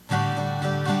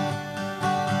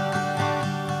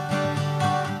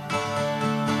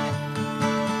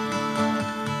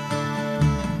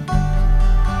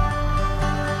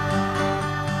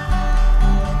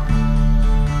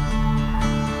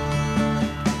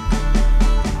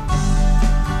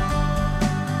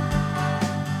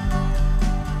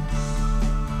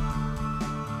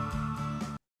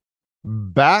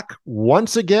back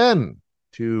once again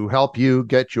to help you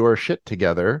get your shit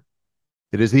together.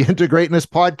 It is the Integrateness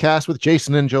Podcast with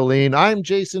Jason and Jolene. I'm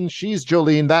Jason. She's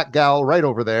Jolene, that gal right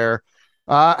over there.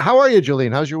 How are you,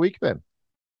 Jolene? How's your week been?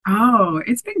 Oh,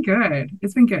 it's been good.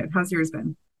 It's been good. How's yours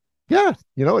been? Yeah,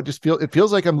 it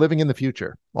feels like I'm living in the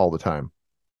future all the time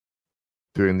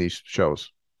doing these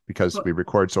shows because Well, we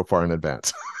record so far in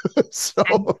advance. and, So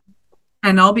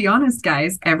and I'll be honest,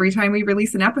 guys, every time we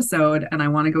release an episode and I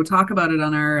want to go talk about it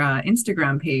on our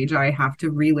Instagram page, I have to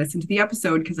re-listen to the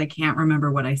episode because I can't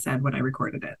remember what I said when I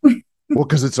recorded it. well,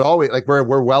 because it's always like we're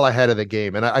well ahead of the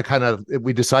game, and I kind of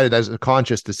we decided as a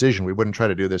conscious decision we wouldn't try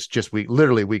to do this just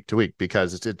literally week to week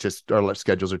because it just our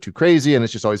schedules are too crazy, and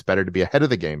it's just always better to be ahead of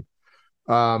the game.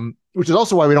 Which is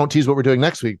also why we don't tease what we're doing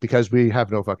next week because we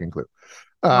have no fucking clue.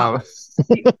 Well, Um,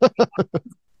 we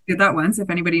did that once, if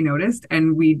anybody noticed,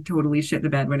 and we totally shit the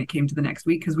bed when it came to the next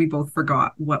week because we both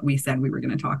forgot what we said we were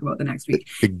going to talk about the next week.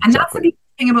 And that's the exactly. big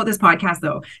thing about this podcast,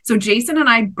 though. So Jason and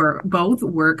I both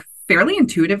work fairly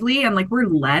intuitively and like we're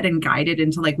led and guided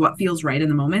into like what feels right in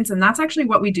the moments. And that's actually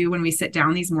what we do when we sit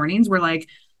down these mornings. We're like,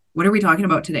 what are we talking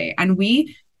about today? And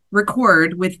we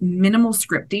record with minimal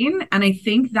scripting. And I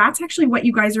think that's actually what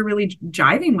you guys are really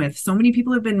jiving with. So many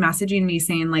people have been messaging me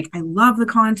saying, like, I love the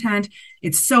content.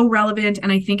 It's so relevant.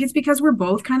 And I think it's because we're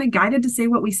both kind of guided to say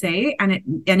what we say and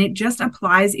it just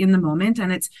applies in the moment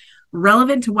and it's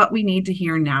relevant to what we need to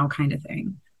hear now, kind of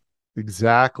thing.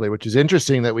 Exactly, which is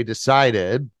interesting that we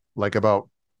decided like about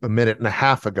a minute and a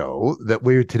half ago that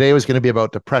we today was going to be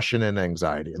about depression and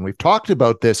anxiety. And we've talked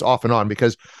about this off and on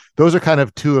because those are kind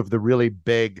of two of the really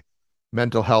big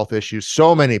mental health issues.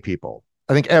 So many people,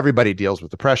 I think everybody deals with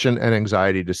depression and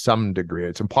anxiety to some degree.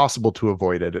 It's impossible to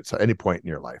avoid it at any point in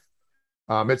your life.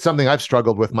 It's something I've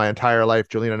struggled with my entire life.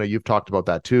 Julian, I know you've talked about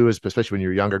that too, especially when you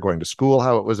were younger going to school,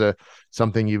 how it was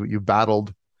something you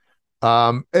battled.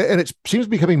 And it seems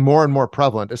becoming more and more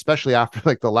prevalent, especially after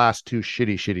like the last two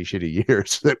shitty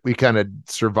years that we kind of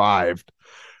survived.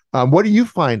 What are you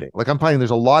finding? Like I'm finding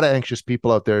there's a lot of anxious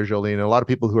people out there, Jolene, and a lot of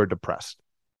people who are depressed.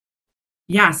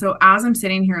 Yeah. So as I'm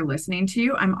sitting here listening to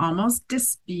you, I'm almost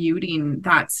disputing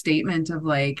that statement of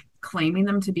like claiming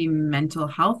them to be mental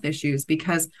health issues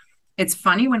because it's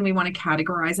funny when we want to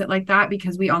categorize it like that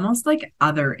because we almost like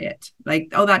other it. Like,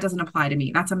 oh, that doesn't apply to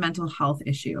me. That's a mental health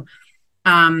issue.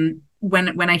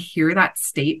 When I hear that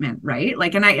statement, right?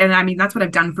 Like, and I mean, that's what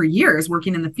I've done for years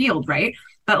working in the field, right?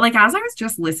 But like, as I was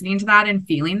just listening to that and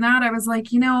feeling that, I was like,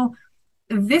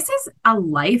 this is a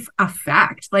life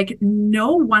effect. Like,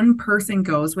 no one person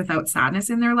goes without sadness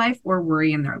in their life or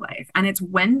worry in their life. And it's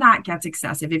when that gets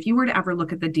excessive. If you were to ever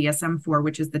look at the DSM-4,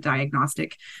 which is the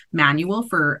diagnostic manual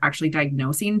for actually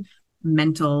diagnosing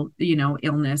mental,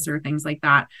 illness or things like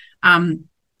that,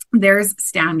 there's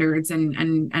standards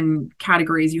and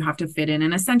categories you have to fit in.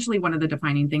 And essentially one of the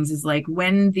defining things is like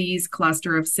when these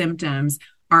cluster of symptoms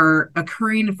are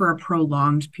occurring for a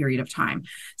prolonged period of time.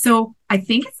 So I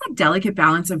think it's a delicate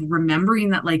balance of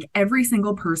remembering that like every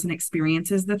single person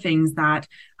experiences the things that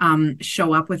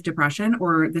show up with depression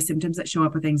or the symptoms that show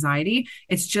up with anxiety.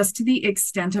 It's just to the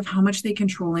extent of how much they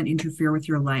control and interfere with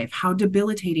your life. How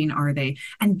debilitating are they?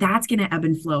 And that's going to ebb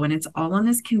and flow. And it's all on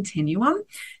this continuum.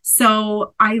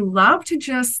 So I love to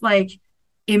just like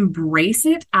embrace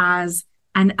it as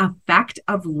an effect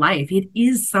of life. It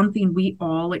is something we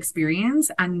all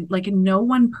experience, and like no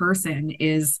one person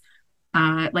is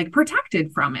like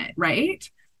protected from it, right?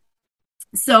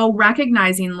 So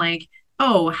recognizing like,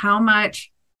 oh, how much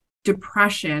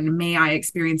depression may I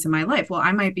experience in my life? Well,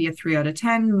 I might be a 3 out of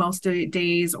 10 most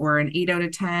days, or an 8 out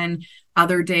of 10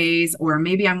 other days, or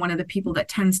maybe I'm one of the people that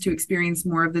tends to experience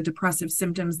more of the depressive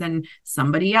symptoms than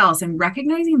somebody else. And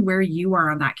recognizing where you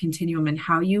are on that continuum and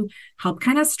how you help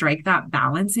kind of strike that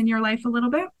balance in your life a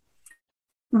little bit.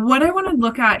 What I want to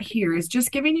look at here is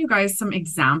just giving you guys some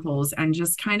examples and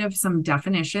just kind of some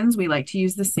definitions. We like to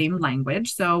use the same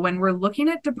language. So when we're looking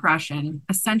at depression,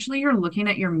 essentially you're looking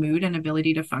at your mood and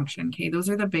ability to function. Okay, those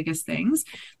are the biggest things.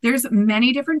 There's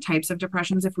many different types of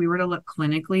depressions. If we were to look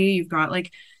clinically, you've got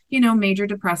like, major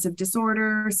depressive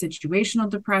disorder, situational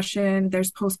depression,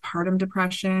 there's postpartum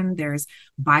depression, there's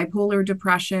bipolar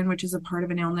depression, which is a part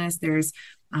of an illness. There's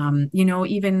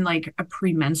even like a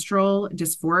premenstrual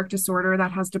dysphoric disorder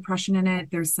that has depression in it.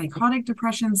 There's psychotic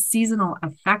depression, seasonal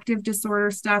affective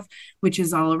disorder stuff, which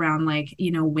is all around like,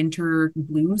 winter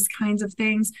blues kinds of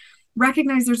things.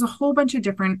 Recognize there's a whole bunch of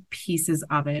different pieces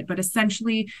of it, but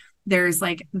essentially there's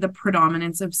like the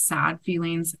predominance of sad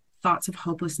feelings, thoughts of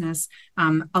hopelessness.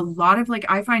 A lot of like,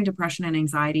 I find depression and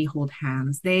anxiety hold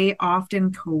hands. They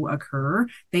often co-occur.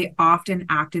 They often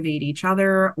activate each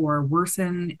other or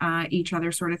worsen each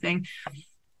other, sort of thing.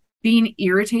 Being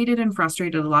irritated and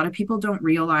frustrated, a lot of people don't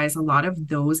realize a lot of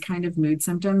those kind of mood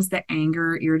symptoms, the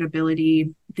anger,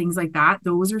 irritability, things like that,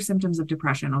 those are symptoms of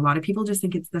depression. A lot of people just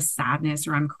think it's the sadness,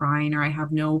 or I'm crying, or I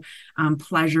have no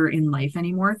pleasure in life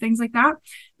anymore, things like that.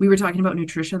 We were talking about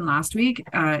nutrition last week.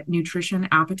 Nutrition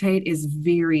appetite is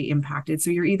very impacted.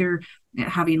 So you're either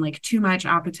having like too much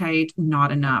appetite,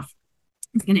 not enough.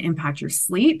 It's going to impact your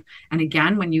sleep. And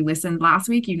again, when you listened last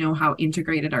week, you know how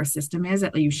integrated our system is.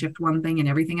 That you shift one thing and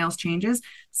everything else changes.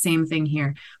 Same thing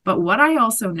here. But what I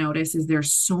also notice is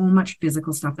there's so much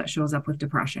physical stuff that shows up with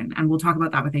depression. And we'll talk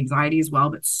about that with anxiety as well,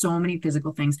 but so many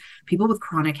physical things. People with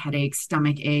chronic headaches,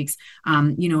 stomach aches,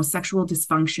 sexual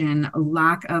dysfunction,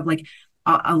 lack of like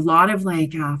a lot of like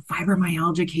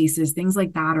fibromyalgia cases, things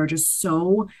like that are just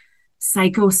so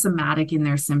psychosomatic in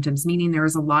their symptoms, meaning there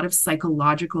is a lot of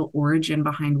psychological origin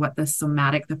behind what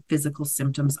the physical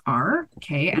symptoms are.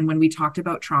 Okay. And when we talked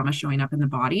about trauma showing up in the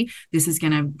body, this is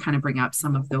going to kind of bring up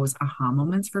some of those aha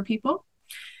moments for people.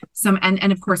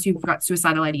 And of course, you've got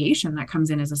suicidal ideation that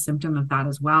comes in as a symptom of that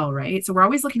as well, right? So we're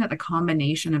always looking at the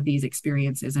combination of these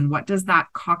experiences and what does that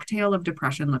cocktail of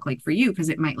depression look like for you? Because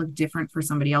it might look different for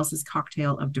somebody else's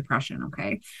cocktail of depression.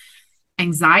 Okay.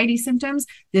 Anxiety symptoms,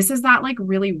 this is that like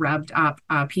really revved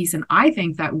up piece. And I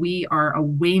think that we are a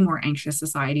way more anxious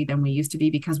society than we used to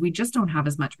be because we just don't have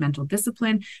as much mental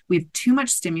discipline. We have too much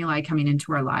stimuli coming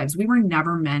into our lives. We were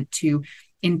never meant to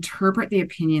interpret the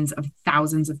opinions of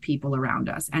thousands of people around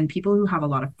us and people who have a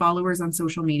lot of followers on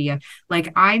social media.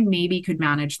 Like I maybe could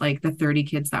manage like the 30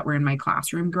 kids that were in my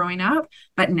classroom growing up,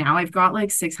 but now I've got like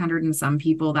 600 and some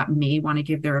people that may want to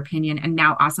give their opinion. And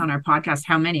now us on our podcast,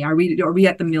 how many are we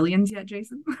at the millions yet,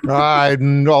 Jason?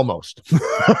 Almost.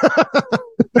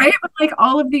 Right? But like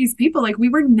all of these people, like we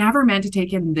were never meant to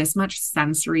take in this much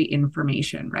sensory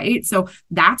information, right? So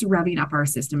that's revving up our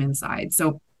system inside.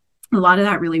 So a lot of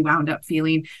that really wound up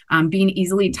feeling being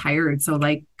easily tired. So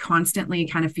like constantly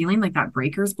kind of feeling like that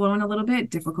breaker's blowing a little bit,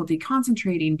 difficulty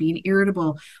concentrating, being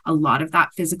irritable, a lot of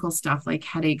that physical stuff like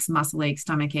headaches, muscle aches,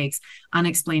 stomach aches,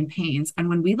 unexplained pains. And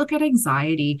when we look at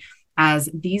anxiety, as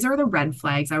these are the red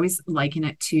flags. I always liken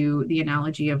it to the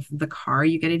analogy of the car.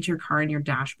 You get into your car and your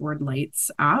dashboard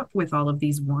lights up with all of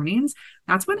these warnings.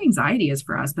 That's what anxiety is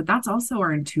for us, but that's also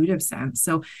our intuitive sense.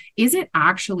 So is it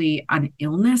actually an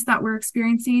illness that we're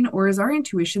experiencing, or is our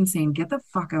intuition saying, get the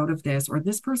fuck out of this, or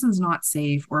this person's not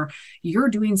safe, or you're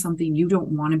doing something you don't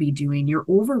want to be doing. You're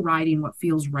overriding what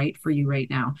feels right for you right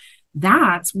now.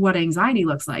 That's what anxiety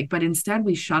looks like. But instead,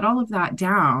 we shut all of that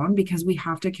down because we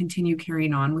have to continue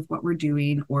carrying on with what we're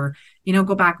doing, or,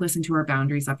 go back, listen to our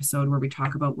boundaries episode where we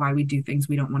talk about why we do things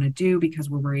we don't want to do because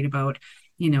we're worried about,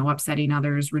 upsetting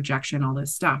others, rejection, all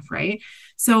this stuff. Right.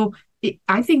 So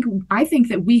I think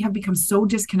that we have become so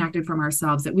disconnected from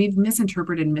ourselves that we've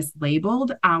misinterpreted and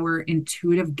mislabeled our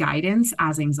intuitive guidance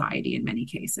as anxiety in many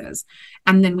cases.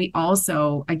 And then we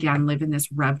also, again, live in this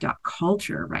revved up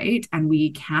culture, right? And we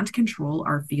can't control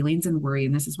our feelings and worry.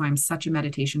 And this is why I'm such a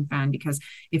meditation fan, because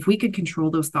if we could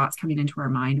control those thoughts coming into our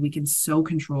mind, we can so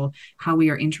control how we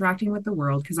are interacting with the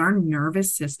world, because our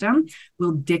nervous system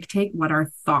will dictate what our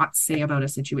thoughts say about a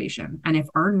situation. And if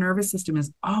our nervous system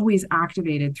is always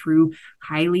activated through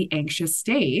highly anxious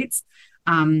states,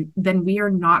 then we are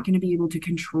not going to be able to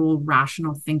control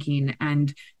rational thinking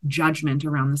and judgment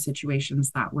around the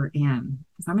situations that we're in.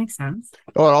 Does that make sense?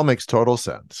 Oh, it all makes total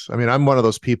sense. I mean, I'm one of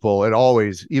those people. It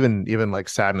always, even like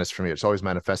sadness for me, it's always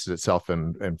manifested itself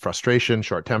in frustration,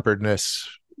 short-temperedness,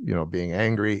 being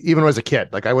angry. Even as a kid,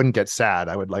 like I wouldn't get sad.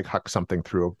 I would like huck something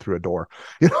through a door,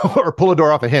 or pull a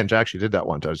door off a hinge. I actually did that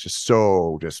once. I was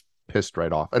just pissed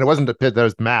right off. And it wasn't a pit that I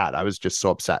was mad. I was just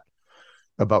so upset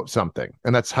about something.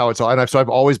 And that's how it's all. And so I've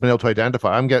always been able to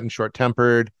identify, I'm getting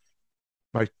short-tempered.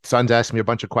 My son's asking me a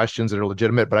bunch of questions that are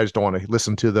legitimate, but I just don't want to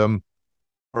listen to them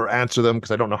or answer them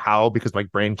because I don't know how, because my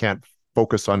brain can't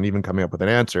focus on even coming up with an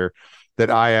answer,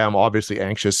 that I am obviously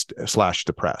anxious /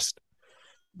 depressed.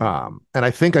 And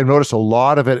I think I've noticed a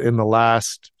lot of it in the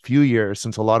last few years,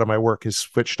 since a lot of my work has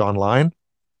switched online.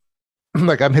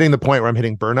 Like I'm hitting the point where I'm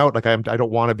hitting burnout. Like I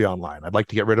don't want to be online. I'd like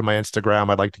to get rid of my Instagram.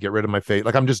 I'd like to get rid of my face.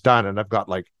 Like I'm just done. And I've got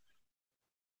like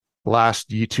last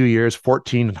 2 years,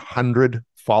 1,400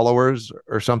 followers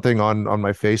or something on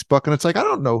my Facebook. And it's like, I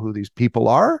don't know who these people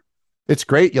are. It's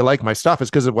great. You like my stuff. It's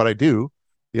because of what I do.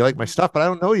 You like my stuff, but I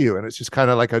don't know you. And it's just kind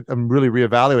of like, I'm really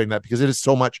reevaluating that, because it is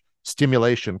so much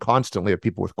stimulation constantly of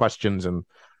people with questions and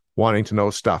wanting to know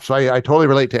stuff. So I totally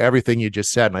relate to everything you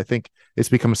just said. And I think it's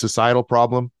become a societal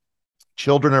problem.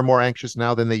 Children are more anxious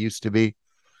now than they used to be.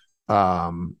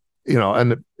 And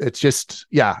it's just,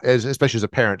 especially as a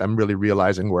parent, I'm really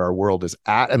realizing where our world is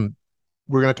at. And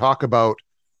we're going to talk about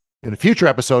in a future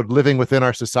episode, living within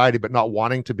our society but not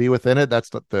wanting to be within it. That's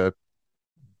the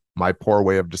my poor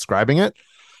way of describing it.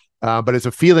 But it's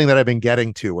a feeling that I've been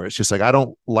getting to where it's just like, I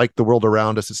don't like the world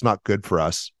around us. It's not good for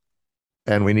us.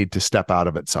 And we need to step out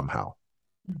of it somehow.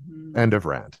 Mm-hmm. End of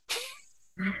rant.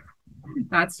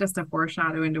 That's just a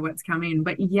foreshadow into what's coming.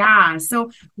 But yeah,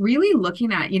 so really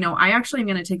looking at, I actually am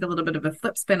going to take a little bit of a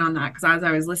flip spin on that, because as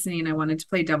I was listening, I wanted to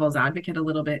play devil's advocate a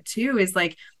little bit too, is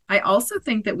like, I also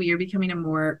think that we are becoming a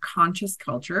more conscious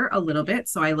culture a little bit.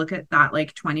 So I look at that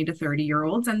like 20 to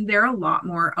 30-year-olds, and they're a lot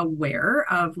more aware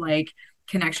of like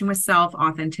connection with self,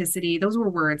 authenticity. Those were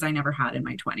words I never had in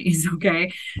my 20s.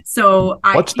 Okay. So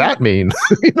what's that mean?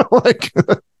 Like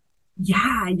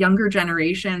yeah, younger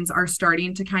generations are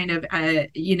starting to kind of,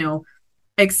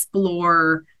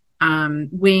 explore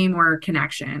way more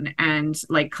connection and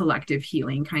like collective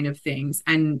healing kind of things.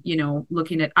 And,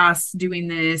 looking at us doing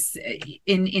this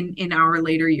in our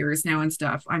later years now and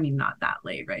stuff. I mean, not that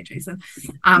late, right, Jason?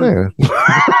 But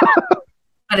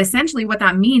essentially what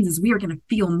that means is we are going to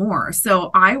feel more.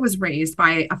 So I was raised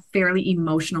by a fairly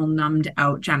emotional, numbed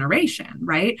out generation,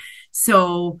 right?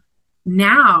 So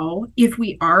now, if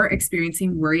we are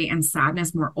experiencing worry and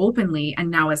sadness more openly,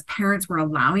 and now as parents, we're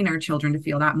allowing our children to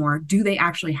feel that more, do they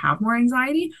actually have more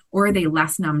anxiety, or are they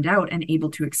less numbed out and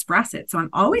able to express it? So I'm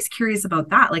always curious about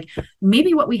that. Like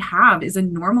maybe what we have is a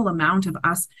normal amount of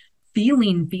us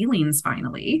feeling feelings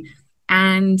finally.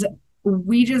 And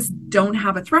we just don't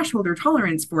have a threshold or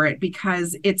tolerance for it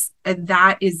because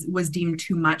was deemed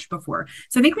too much before.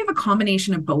 So I think we have a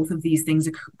combination of both of these things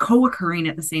co-occurring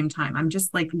at the same time. I'm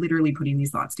just like literally putting these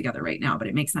thoughts together right now, but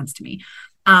it makes sense to me.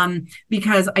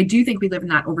 Because I do think we live in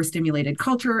that overstimulated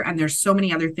culture, and there's so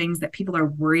many other things that people are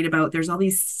worried about. There's all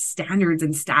these standards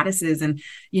and statuses and,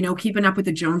 keeping up with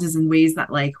the Joneses in ways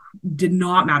that like did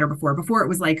not matter before. Before it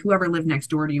was like whoever lived next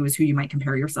door to you is who you might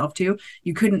compare yourself to.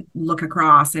 You couldn't look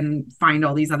across and find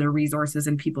all these other resources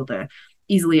and people to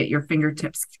easily at your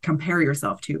fingertips compare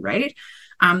yourself to, right?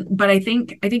 But I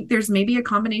think there's maybe a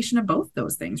combination of both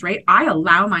those things, right? I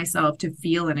allow myself to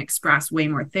feel and express way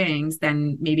more things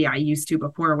than maybe I used to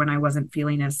before when I wasn't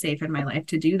feeling as safe in my life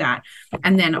to do that.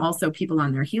 And then also people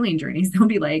on their healing journeys, they'll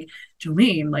be like,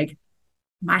 Jolene, like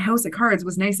my house of cards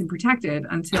was nice and protected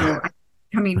until I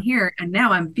coming here, and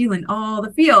now I'm feeling all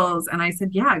the feels. And I said,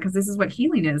 yeah, because this is what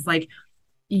healing is. Like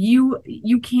you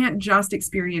can't just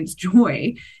experience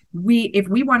joy. If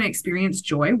we want to experience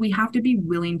joy, we have to be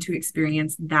willing to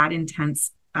experience that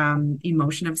intense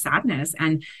emotion of sadness,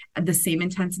 and the same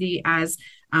intensity as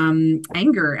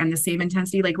anger, and the same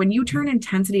intensity. Like when you turn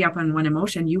intensity up on one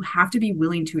emotion, you have to be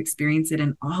willing to experience it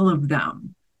in all of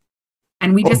them.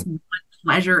 And we just want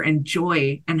pleasure and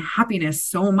joy and happiness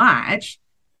so much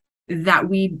that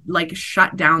we like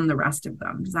shut down the rest of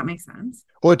them. Does that make sense?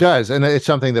 Well, it does. And it's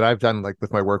something that I've done like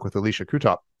with my work with Alicia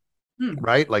Krutop,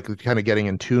 right? Like kind of getting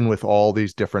in tune with all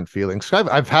these different feelings.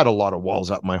 I've had a lot of walls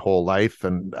up my whole life,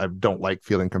 and I don't like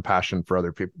feeling compassion for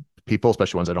other people,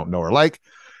 especially ones I don't know or like,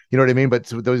 you know what I mean? But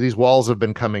these walls have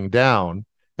been coming down,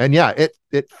 and yeah,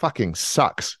 it fucking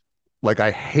sucks. Like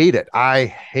I hate it. I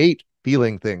hate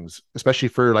feeling things, especially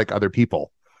for like other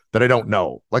people that I don't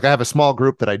know. Like I have a small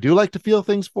group that I do like to feel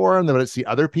things for, and then I see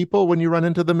other people when you run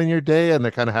into them in your day and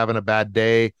they're kind of having a bad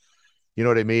day, you know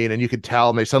what I mean? And you can tell,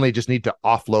 and they suddenly just need to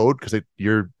offload because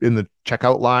you're in the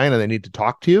checkout line and they need to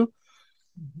talk to you.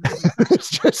 It's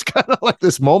just kind of like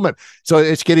this moment. So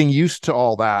it's getting used to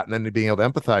all that and then being able to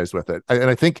empathize with it. And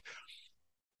I think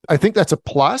that's a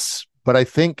plus, but I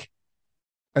think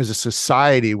as a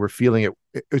society, we're feeling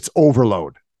it's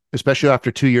overload, especially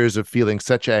after 2 years of feeling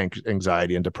such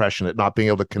anxiety and depression at not being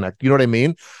able to connect. You know what I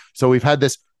mean? So we've had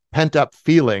this pent up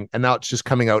feeling, and now it's just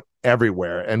coming out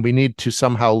everywhere. And we need to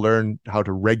somehow learn how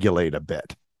to regulate a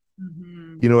bit.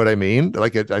 Mm-hmm. You know what I mean?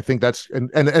 Like, I think that's, and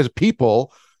as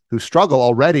people who struggle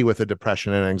already with a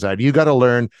depression and anxiety, you got to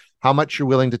learn how much you're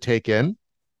willing to take in,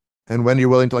 and when you're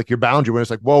willing to, like, your boundary, when it's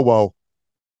like, whoa,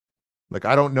 like,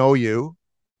 I don't know you.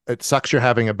 It sucks you're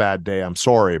having a bad day. I'm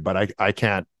sorry, but I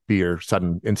can't be your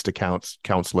sudden insta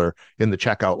counselor in the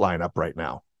checkout lineup right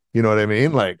now. You know what I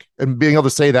mean? Like, and being able to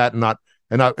say that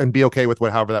and be okay with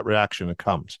however that reaction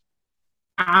comes.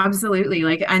 Absolutely.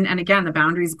 Like, and again, the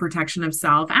boundaries, protection of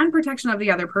self and protection of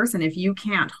the other person. If you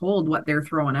can't hold what they're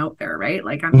throwing out there, right?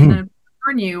 Like, I'm going to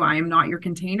warn you, I am not your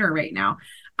container right now.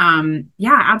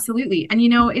 Yeah, absolutely. And,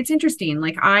 it's interesting.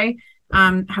 Like I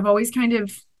have always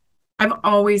I've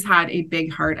always had a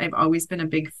big heart. I've always been a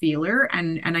big feeler.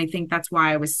 And I think that's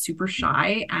why I was super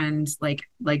shy and like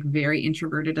very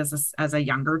introverted as a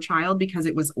younger child, because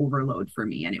it was overload for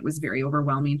me and it was very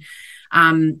overwhelming.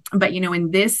 But in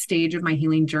this stage of my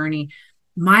healing journey,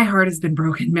 my heart has been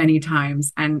broken many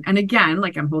times. And again,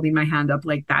 like I'm holding my hand up,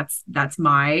 like that's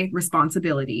my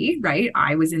responsibility, right?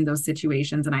 I was in those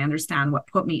situations and I understand what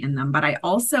put me in them. But I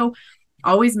also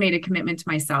always made a commitment to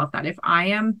myself that if I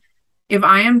am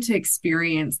to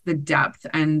experience the depth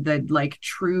and the like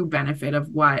true benefit of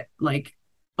what like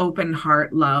open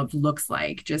heart love looks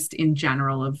like, just in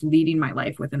general, of leading my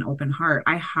life with an open heart,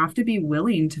 I have to be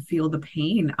willing to feel the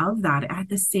pain of that at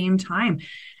the same time.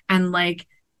 And like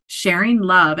sharing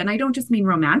love, and I don't just mean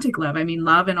romantic love, I mean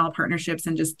love in all partnerships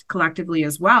and just collectively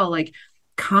as well, like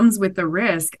comes with the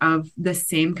risk of the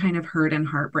same kind of hurt and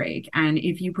heartbreak. And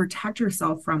if you protect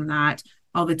yourself from that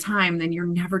all the time, then you're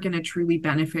never going to truly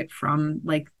benefit from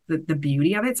like the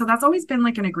beauty of it. So that's always been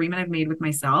like an agreement I've made with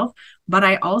myself. But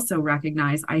I also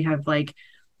recognize I have like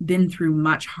been through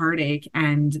much heartache,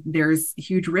 and there's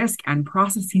huge risk and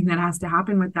processing that has to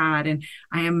happen with that. And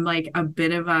I am like a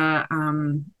bit of a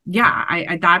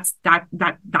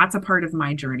that's a part of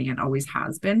my journey and always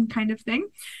has been, kind of thing.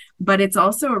 But it's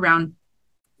also around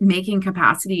making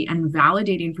capacity and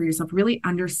validating for yourself, really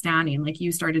understanding, like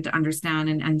you started to understand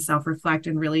and self-reflect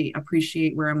and really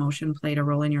appreciate where emotion played a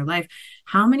role in your life.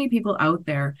 How many people out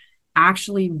there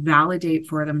actually validate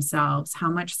for themselves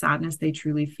how much sadness they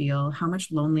truly feel, how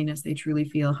much loneliness they truly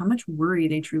feel, how much worry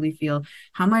they truly feel,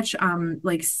 how much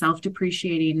like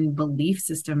self-depreciating belief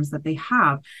systems that they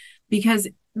have? Because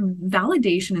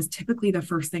validation is typically the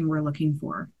first thing we're looking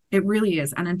for. It really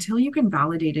is. And until you can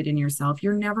validate it in yourself,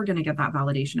 you're never going to get that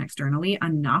validation externally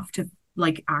enough to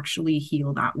like actually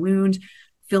heal that wound,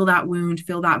 fill that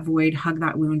void, hug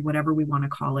that wound, whatever we want to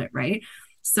call it, right?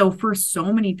 So for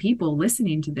so many people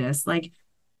listening to this, like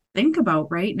think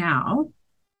about right now,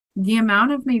 the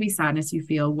amount of maybe sadness you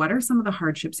feel. What are some of the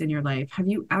hardships in your life? Have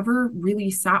you ever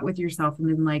really sat with yourself and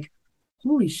been like,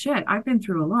 holy shit, I've been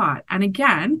through a lot? And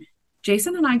again,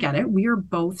 Jason and I get it. We are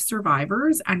both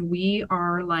survivors and we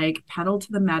are like pedal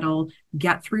to the metal,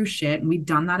 get through shit. And we've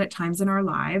done that at times in our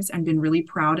lives and been really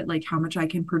proud at like how much I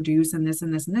can produce and this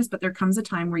and this and this. But there comes a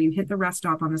time where you hit the rest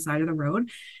stop on the side of the road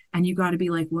and you got to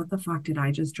be like, what the fuck did I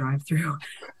just drive through?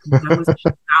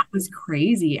 That was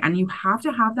crazy. And you have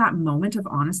to have that moment of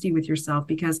honesty with yourself,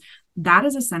 because that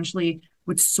is essentially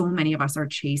what so many of us are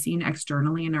chasing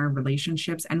externally in our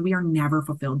relationships. And we are never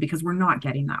fulfilled because we're not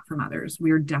getting that from others. We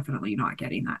are definitely not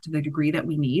getting that to the degree that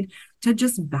we need to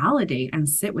just validate and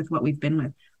sit with what we've been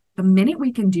with. The minute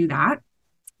we can do that,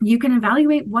 you can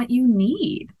evaluate what you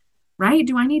need, right?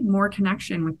 Do I need more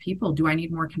connection with people? Do I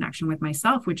need more connection with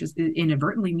myself, which is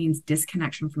inadvertently means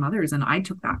disconnection from others? And I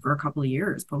took that for a couple of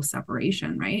years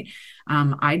post-separation, right?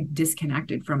 I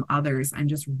disconnected from others and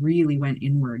just really went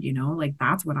inward, like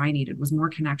that's what I needed, was more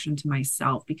connection to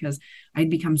myself, because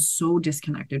I'd become so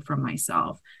disconnected from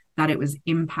myself that it was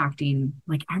impacting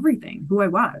like everything, who I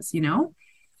was, in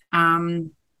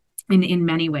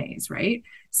many ways, right?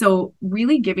 So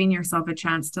really giving yourself a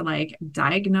chance to like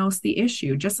diagnose the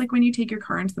issue, just like when you take your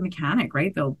car into the mechanic,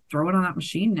 right? They'll throw it on that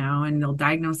machine now and they'll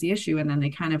diagnose the issue. And then they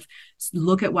kind of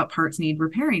look at what parts need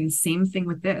repairing. Same thing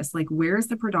with this. Like, where's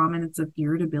the predominance of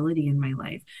irritability in my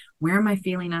life? Where am I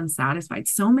feeling unsatisfied?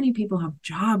 So many people have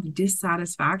job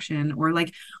dissatisfaction, or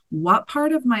like, what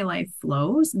part of my life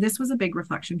flows? This was a big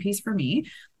reflection piece for me.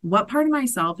 What part of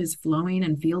myself is flowing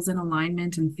and feels in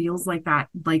alignment and feels like that,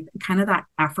 like kind of that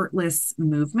effortless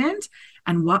movement?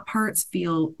 And what parts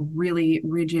feel really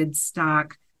rigid,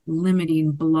 stuck,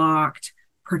 limiting, blocked,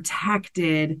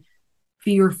 protected,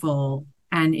 fearful?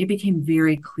 And it became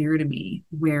very clear to me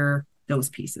where those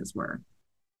pieces were.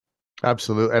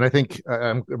 Absolutely. And I think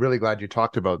I'm really glad you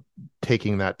talked about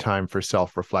taking that time for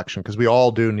self-reflection, because we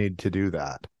all do need to do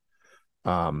that.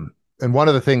 And one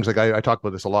of the things, like I talk about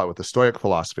this a lot with the Stoic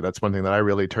philosophy, that's one thing that I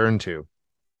really turn to.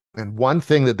 And one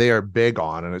thing that they are big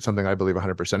on, and it's something I believe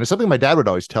 100%, is something my dad would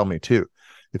always tell me too.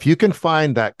 If you can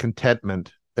find that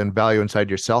contentment and value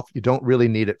inside yourself, you don't really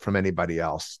need it from anybody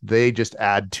else. They just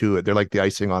add to it. They're like the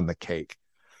icing on the cake.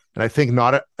 And I think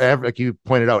like you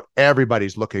pointed out,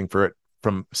 everybody's looking for it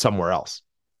from somewhere else,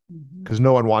 because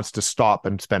no one wants to stop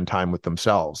and spend time with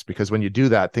themselves. Because when you do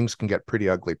that, things can get pretty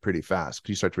ugly pretty fast, because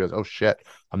you start to realize, oh shit,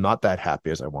 I'm not that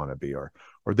happy as I want to be, or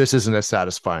this isn't as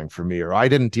satisfying for me, or I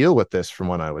didn't deal with this from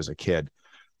when I was a kid.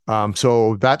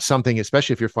 So that's something,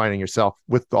 especially if you're finding yourself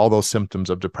with all those symptoms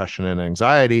of depression and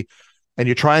anxiety, and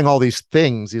you're trying all these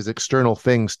things, these external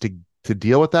things to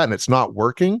deal with that, and it's not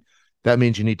working, that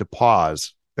means you need to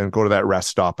pause and go to that rest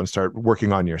stop and start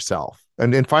working on yourself.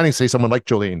 And finding, say, someone like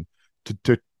Jolene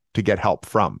to get help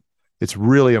from. It's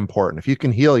really important. If you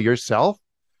can heal yourself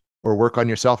or work on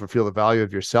yourself or feel the value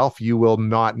of yourself, you will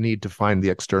not need to find the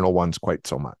external ones quite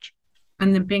so much.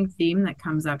 And the big theme that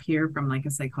comes up here from like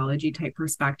a psychology type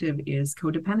perspective is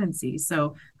codependency.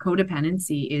 So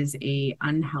codependency is a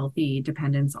unhealthy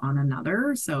dependence on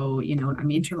another. So,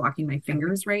 I'm interlocking my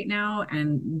fingers right now,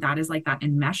 and that is like that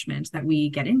enmeshment that we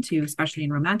get into, especially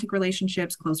in romantic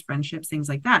relationships, close friendships, things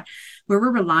like that, where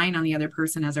we're relying on the other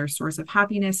person as our source of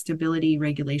happiness, stability,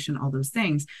 regulation, all those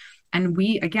things. And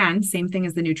we, again, same thing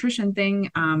as the nutrition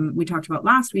thing we talked about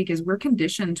last week, is we're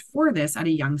conditioned for this at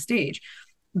a young stage.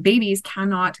 Babies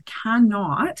cannot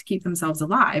keep themselves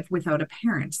alive without a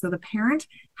parent. So the parent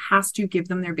has to give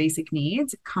them their basic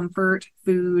needs, comfort,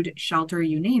 food, shelter,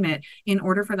 you name it, in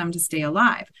order for them to stay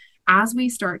alive. As we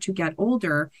start to get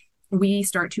older, we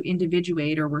start to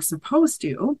individuate, or we're supposed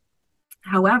to.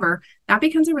 However, that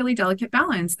becomes a really delicate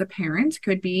balance. The parent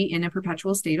could be in a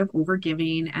perpetual state of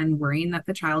overgiving and worrying that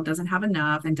the child doesn't have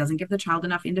enough and doesn't give the child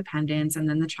enough independence. And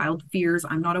then the child fears,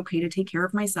 I'm not okay to take care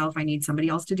of myself. I need somebody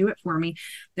else to do it for me.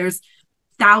 There's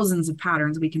thousands of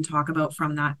patterns we can talk about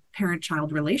from that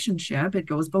parent-child relationship. It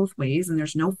goes both ways, and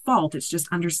there's no fault. It's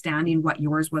just understanding what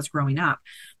yours was growing up.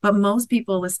 But most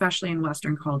people, especially in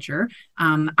Western culture,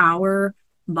 our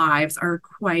lives are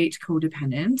quite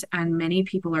codependent, and many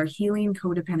people are healing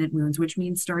codependent wounds, which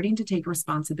means starting to take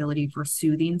responsibility for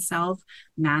soothing self,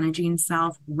 managing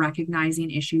self, recognizing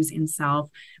issues in self,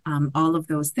 all of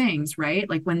those things, right?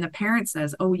 Like when the parent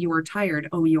says, oh, you are tired,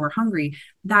 oh, you're hungry,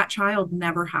 that child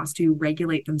never has to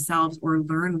regulate themselves or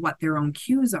learn what their own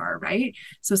cues are, right?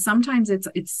 So sometimes it's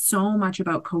so much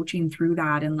about coaching through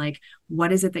that, and like,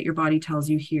 what is it that your body tells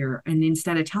you here? And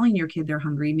instead of telling your kid they're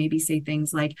hungry, maybe say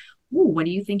things like, ooh, what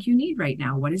do you think you need right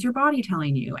now? What is your body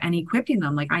telling you? And equipping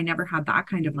them. Like, I never had that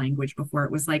kind of language before.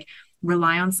 It was like,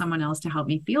 rely on someone else to help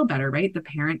me feel better, right? The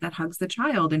parent that hugs the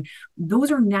child. And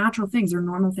those are natural things. They're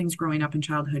normal things growing up in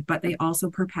childhood, but they also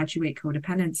perpetuate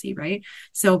codependency, right?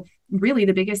 So really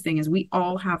the biggest thing is we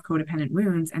all have codependent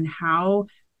wounds, and how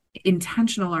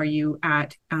intentional are you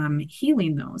at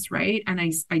healing those, right? And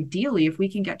ideally, if we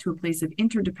can get to a place of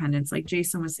interdependence, like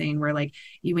Jason was saying, where like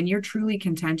when you're truly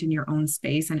content in your own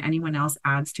space and anyone else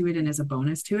adds to it and is a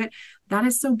bonus to it, that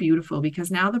is so beautiful,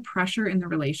 because now the pressure in the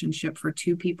relationship for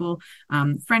two people,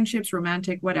 friendships,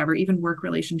 romantic, whatever, even work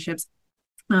relationships,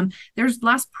 there's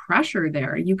less pressure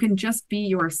there. You can just be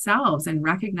yourselves and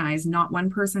recognize not one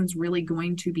person's really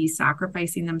going to be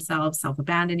sacrificing themselves,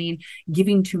 self-abandoning,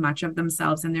 giving too much of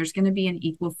themselves, and there's going to be an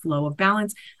equal flow of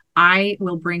balance. I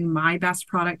will bring my best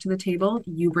product to the table,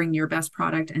 you bring your best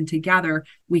product, and together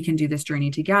we can do this journey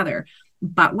together.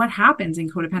 But what happens in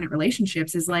codependent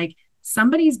relationships is like,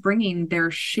 somebody's bringing their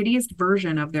shittiest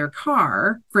version of their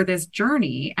car for this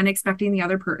journey and expecting the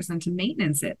other person to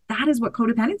maintenance it. That is what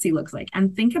codependency looks like.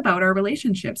 And think about our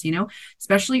relationships,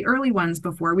 especially early ones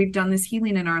before we've done this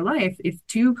healing in our life. If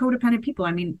two codependent people,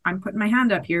 I mean, I'm putting my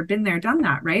hand up here, been there, done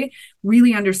that, right?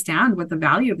 Really understand what the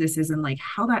value of this is, and like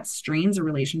how that strains a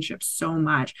relationship so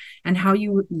much, and how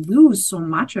you lose so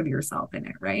much of yourself in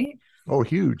it, right? Oh,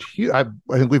 huge. I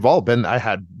think we've all been. I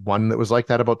had one that was like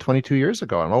that about 22 years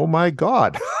ago. And oh my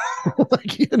God.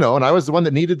 And I was the one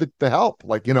that needed the help.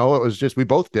 It was just, we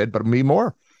both did, but me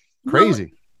more.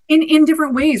 Crazy. Well, in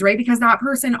different ways, right? Because that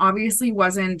person obviously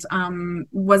wasn't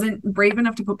brave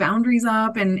enough to put boundaries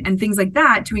up and things like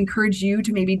that to encourage you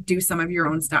to maybe do some of your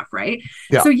own stuff, right?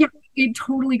 Yeah. So yeah, it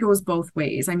totally goes both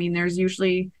ways. I mean, there's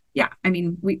usually,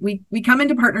 we come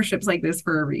into partnerships like this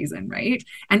for a reason, right?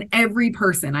 And every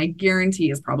person, I guarantee,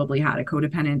 has probably had a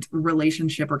codependent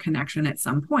relationship or connection at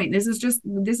some point. This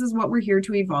is what we're here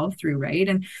to evolve through, right?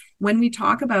 And when we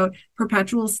talk about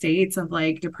perpetual states of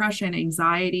like depression,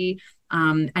 anxiety,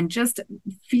 and just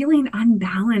feeling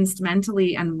unbalanced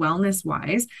mentally and wellness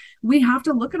wise, we have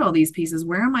to look at all these pieces.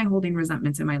 Where am I holding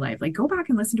resentments in my life? Like, go back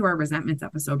and listen to our resentments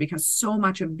episode, because so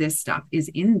much of this stuff is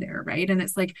in there, right? And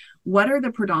it's like, what are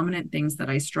the predominant things that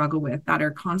I struggle with that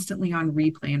are constantly on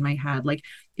replay in my head? Like,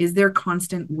 is there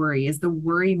constant worry? Is the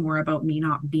worry more about me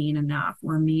not being enough,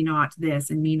 or me not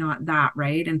this and me not that,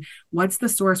 right? And what's the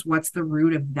source? What's the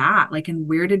root of that? Like, and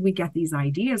where did we get these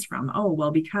ideas from? Oh,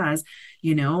 well, because,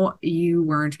 you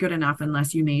weren't good enough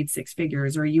unless you made six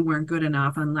figures, or you weren't good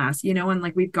enough unless, and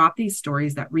like, we've got these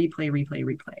stories that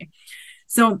replay.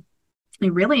 So I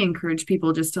really encourage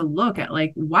people just to look at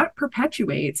like, what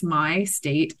perpetuates my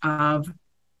state of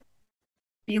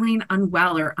feeling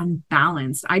unwell or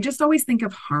unbalanced. I just always think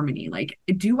of harmony. Like,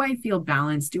 do I feel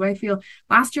balanced?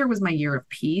 Last year was my year of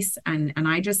peace, and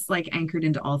I just like anchored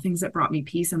into all things that brought me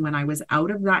peace. And when I was out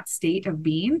of that state of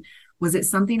being, was it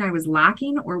something I was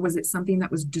lacking, or was it something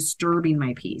that was disturbing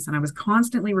my peace? And I was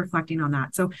constantly reflecting on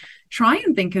that. So try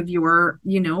and think of your,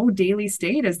 daily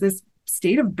state as this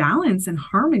state of balance and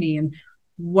harmony. And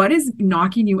what is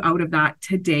knocking you out of that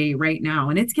today, right now?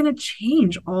 And it's going to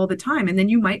change all the time. And then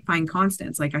you might find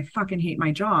constants like, I fucking hate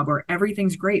my job, or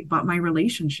everything's great, but my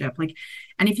relationship. Like,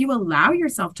 and if you allow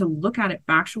yourself to look at it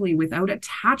factually without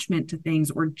attachment to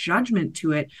things or judgment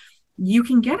to it, you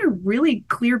can get a really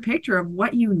clear picture of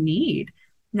what you need.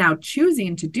 Now,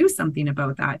 choosing to do something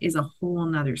about that is a whole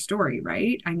nother story,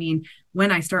 right? I mean,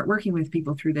 when I start working with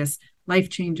people through this, life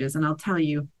changes. And I'll tell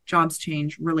you, jobs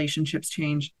change, relationships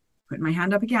change. Put my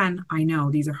hand up again. I know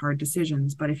these are hard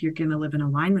decisions, but if you're going to live in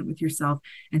alignment with yourself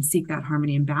and seek that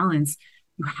harmony and balance,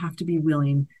 you have to be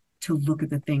willing to look at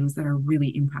the things that are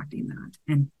really impacting that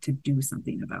and to do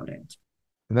something about it.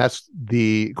 And that's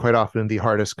quite often the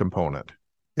hardest component,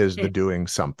 is the doing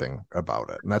something about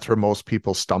it. And that's where most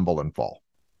people stumble and fall.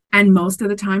 And most of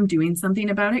the time, doing something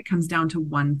about it comes down to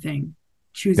one thing: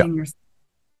 choosing yourself.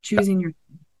 Choosing yourself.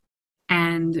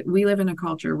 And we live in a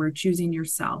culture where choosing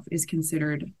yourself is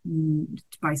considered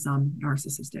by some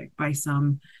narcissistic, by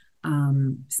some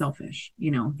selfish,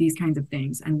 these kinds of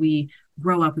things. And we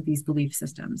grow up with these belief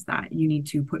systems that you need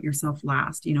to put yourself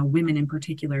last. Women in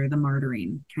particular, the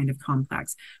martyring kind of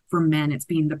complex. For men, it's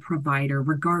being the provider,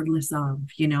 regardless of,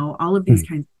 all of these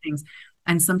kinds of things.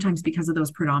 And sometimes because of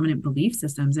those predominant belief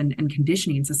systems and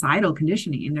conditioning, societal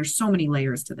conditioning, and there's so many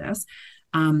layers to this,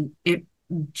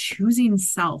 choosing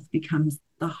self becomes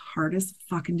the hardest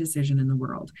fucking decision in the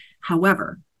world.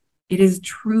 However, it is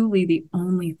truly the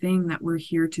only thing that we're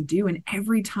here to do. And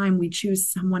every time we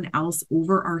choose someone else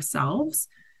over ourselves,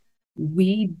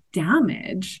 we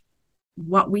damage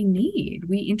what we need.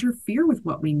 We interfere with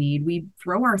what we need. We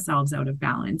throw ourselves out of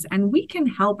balance, and we can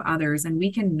help others and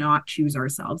we can not choose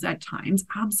ourselves at times.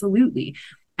 Absolutely.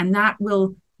 And that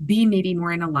will be maybe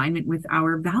more in alignment with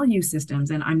our value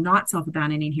systems. And I'm not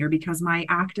self-abandoning here because my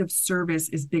act of service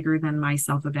is bigger than my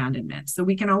self-abandonment. So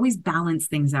we can always balance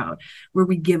things out where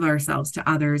we give ourselves to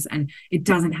others and it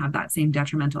doesn't have that same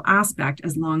detrimental aspect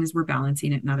as long as we're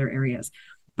balancing it in other areas.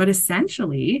 But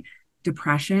essentially,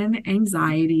 depression,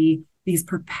 anxiety, these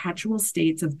perpetual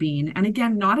states of being, and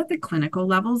again, not at the clinical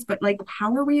levels, but like,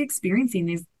 how are we experiencing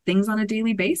these things on a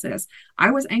daily basis? I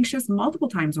was anxious multiple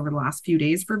times over the last few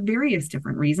days for various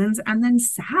different reasons, and then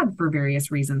sad for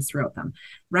various reasons throughout them,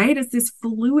 right? It's this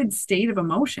fluid state of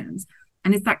emotions.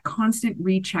 And it's that constant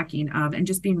rechecking of, and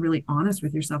just being really honest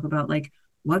with yourself about like,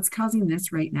 what's causing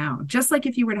this right now? Just like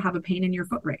if you were to have a pain in your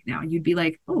foot right now, you'd be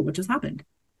like, oh, what just happened?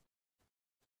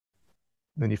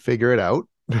 Then you figure it out.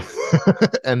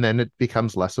 And then it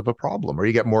becomes less of a problem, or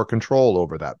you get more control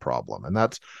over that problem. And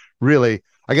that's really,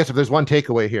 I guess, if there's one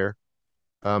takeaway here,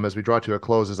 as we draw to a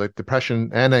close, is like depression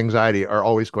and anxiety are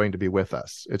always going to be with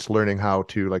us. It's learning how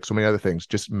to, like so many other things,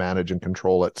 just manage and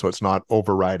control it so it's not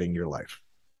overriding your life.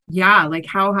 Yeah, like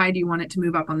how high do you want it to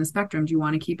move up on the spectrum? Do you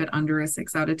want to keep it under a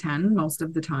 6 out of 10 most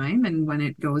of the time? And when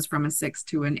it goes from a 6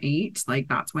 to an 8, like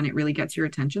that's when it really gets your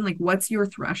attention. Like, what's your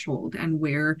threshold and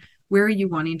where are you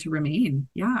wanting to remain?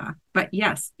 Yeah. But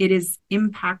yes, it is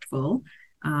impactful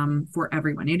for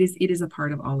everyone. It is a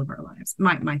part of all of our lives.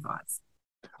 My thoughts.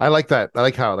 I like that. I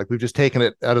like how, like, we've just taken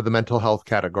it out of the mental health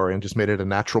category and just made it a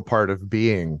natural part of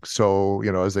being. So,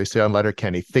 as they say on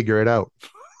Letterkenny, figure it out.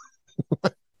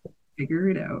 Figure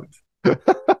it out.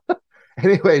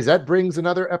 Anyways, that brings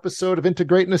another episode of Into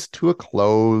Greatness to a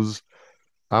close.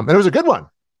 And it was a good one.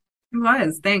 It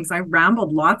was. Thanks. I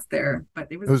rambled lots there, but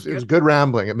it was good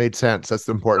rambling. It made sense. That's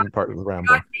the important part of the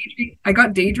rambling. I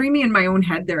got daydreamy in my own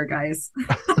head there, guys.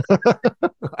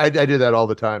 I do that all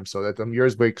the time. So that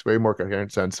yours makes way more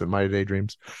coherent sense than my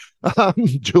daydreams.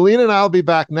 Julene and I'll be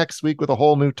back next week with a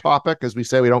whole new topic. As we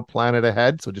say, we don't plan it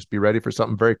ahead. So just be ready for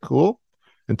something very cool.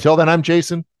 Until then, I'm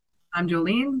Jason. I'm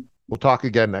Jolene. We'll talk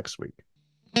again next week.